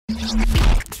How's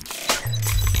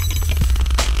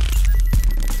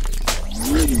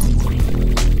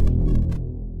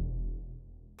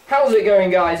it going,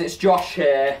 guys? It's Josh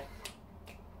here.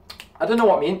 I don't know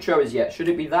what my intro is yet. Should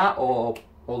it be that or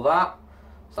that?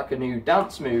 It's like a new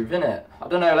dance move, isn't it? I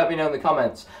don't know, let me know in the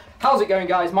comments. How's it going,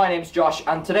 guys? My name's Josh,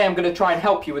 and today I'm going to try and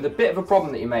help you with a bit of a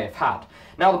problem that you may have had.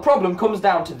 Now, the problem comes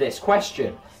down to this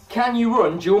question. Can you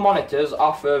run dual monitors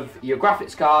off of your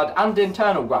graphics card and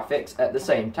internal graphics at the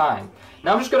same time?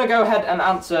 Now, I'm just going to go ahead and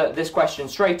answer this question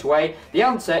straight away. The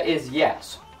answer is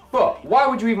yes. But why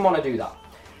would you even want to do that?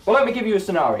 Well, let me give you a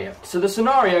scenario. So the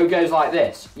scenario goes like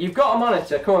this. You've got a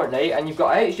monitor currently, and you've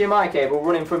got a HDMI cable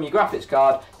running from your graphics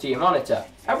card to your monitor.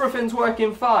 Everything's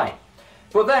working fine.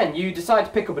 But then you decide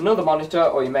to pick up another monitor,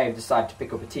 or you may have decided to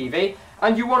pick up a TV,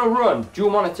 and you want to run dual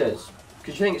monitors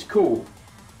because you think it's cool.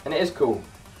 And it is cool.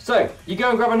 So you go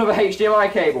and grab another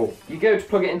HDMI cable. You go to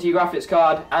plug it into your graphics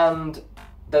card, and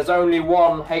there's only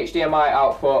one HDMI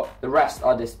output. The rest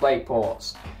are display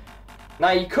ports.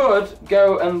 Now, you could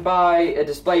go and buy a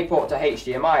DisplayPort to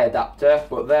HDMI adapter,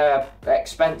 but they're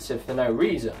expensive for no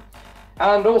reason.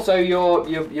 And also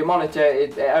your monitor,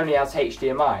 it only has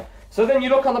HDMI. So then you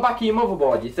look on the back of your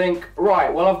motherboard, you think,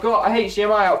 right, well, I've got a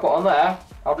HDMI output on there,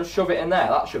 I'll just shove it in there,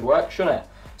 that should work, shouldn't it?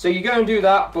 So you go and do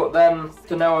that, but then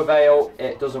to no avail,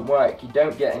 it doesn't work. You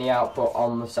don't get any output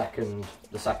on the second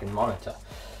monitor.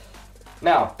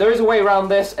 Now, there is a way around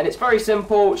this, and it's very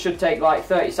simple. It should take like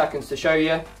 30 seconds to show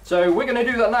you. So we're going to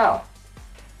do that now.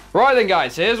 Right then,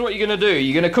 guys, here's what you're going to do.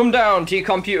 You're going to come down to your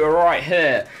computer right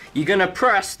here. You're going to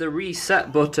press the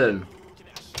reset button.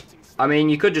 I mean,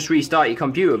 you could just restart your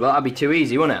computer, but that'd be too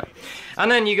easy, wouldn't it?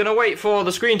 And then you're going to wait for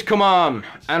the screen to come on.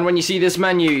 And when you see this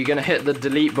menu, you're going to hit the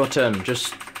delete button.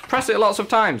 Just press it lots of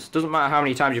times. Doesn't matter how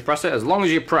many times you press it, as long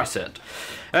as you press it.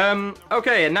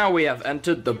 Okay, and now we have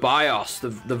entered the BIOS, the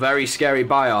very scary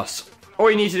BIOS. All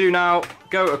you need to do now,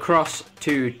 go across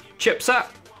to chipset,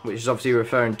 which is obviously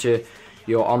referring to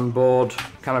your onboard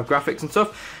kind of graphics and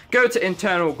stuff. Go to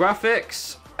internal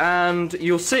graphics, and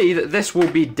you'll see that this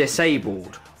will be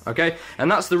disabled. Okay,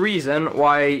 and that's the reason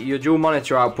why your dual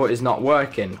monitor output is not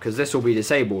working, because this will be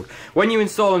disabled. When you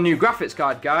install a new graphics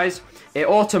card, guys, it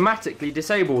automatically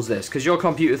disables this, because your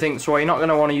computer thinks, well, you're not going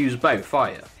to want to use both, are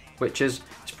you? Which is,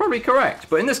 it's probably correct,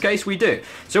 but in this case we do.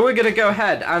 So we're going to go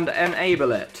ahead and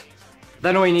enable it.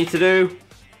 Then all you need to do,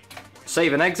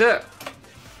 save and exit.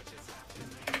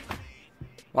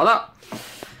 Like that.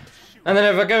 And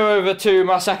then if I go over to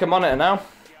my second monitor now,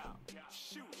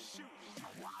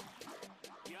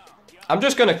 I'm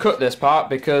just going to cut this part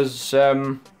because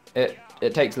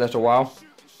it takes a little while.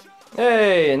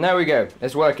 Hey, and there we go,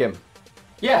 it's working.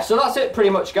 Yeah, so that's it pretty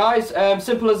much, guys.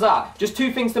 Simple as that. Just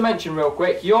two things to mention real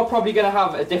quick. You're probably going to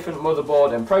have a different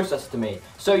motherboard and processor to me,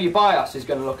 so your BIOS is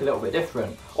going to look a little bit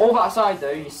different. All that aside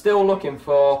though, you're still looking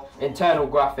for internal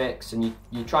graphics and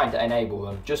you're trying to enable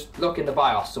them. Just look in the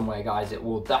BIOS somewhere, guys. It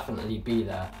will definitely be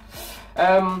there.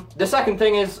 The second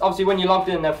thing is, obviously when you're logged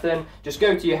in and everything, just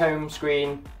go to your home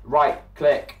screen, right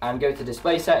click and go to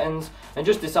display settings, and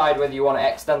just decide whether you want to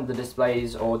extend the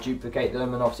displays or duplicate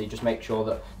them, and obviously just make sure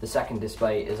that the second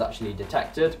display is actually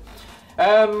detected.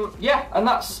 Yeah, and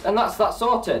that's that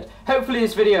sorted. Hopefully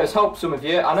this video has helped some of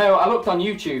you. I know I looked on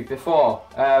YouTube before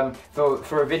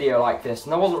for a video like this,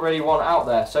 and there wasn't really one out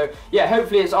there. So yeah,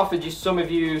 hopefully it's offered some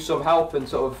of you some help and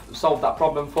sort of solved that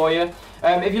problem for you.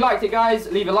 If you liked it, guys,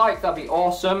 leave a like. That'd be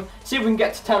awesome. See if we can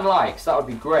get to 10 likes. That would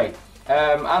be great.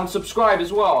 And subscribe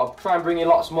as well. I'll try and bring you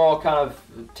lots more kind of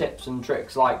tips and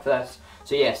tricks like this.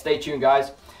 So yeah, stay tuned,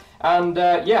 guys. And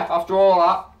yeah, after all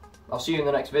that, I'll see you in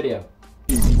the next video.